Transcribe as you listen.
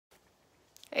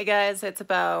Hey guys, it's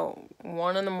about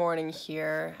 1 in the morning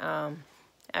here.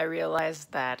 I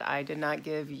realized that I did not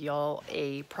give y'all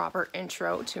a proper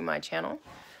intro to my channel.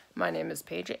 My name is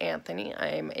Paige Anthony. I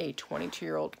am a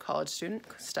 22-year-old college student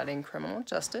studying criminal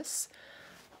justice.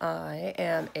 I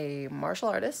am a martial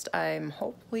artist. I'm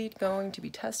hopefully going to be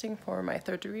testing for my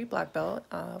 3rd degree black belt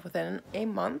within a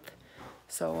month.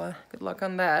 So good luck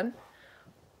on that.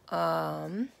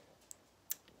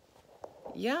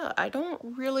 Yeah, I don't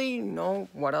really know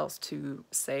what else to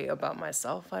say about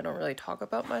myself. I don't really talk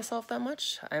about myself that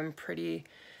much. I'm pretty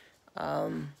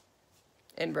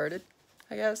inverted,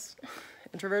 I guess.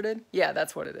 Introverted? Yeah,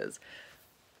 that's what it is.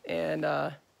 And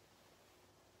don't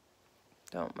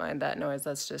mind that noise,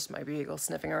 that's just my beagle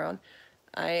sniffing around.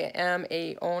 I am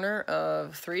a owner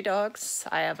of 3 dogs.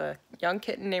 I have a young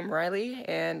kitten named Riley,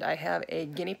 and I have a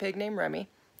guinea pig named Remy.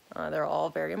 They're all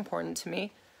very important to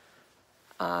me.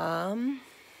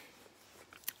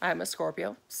 I'm a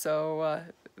Scorpio, so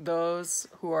those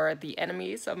who are the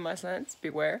enemies of my signs,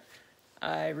 beware.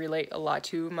 I relate a lot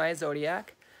to my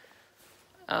zodiac.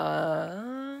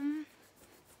 Oh,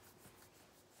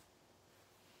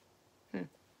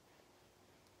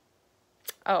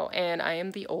 and I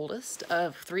am the oldest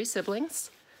of 3 siblings.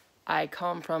 I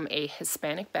come from a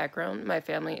Hispanic background. My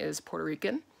family is Puerto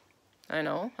Rican. I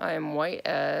know, I am white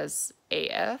as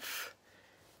AF,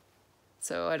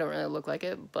 so I don't really look like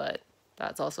it, but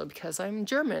that's also because I'm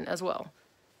German as well.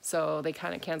 So they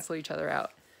kind of cancel each other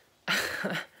out.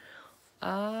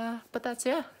 But that's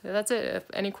it. If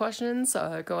any questions,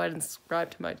 go ahead and subscribe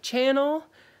to my channel.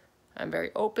 I'm very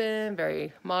open,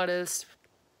 very modest.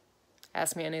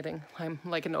 Ask me anything. I'm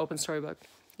like an open storybook.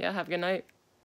 Yeah, have a good night.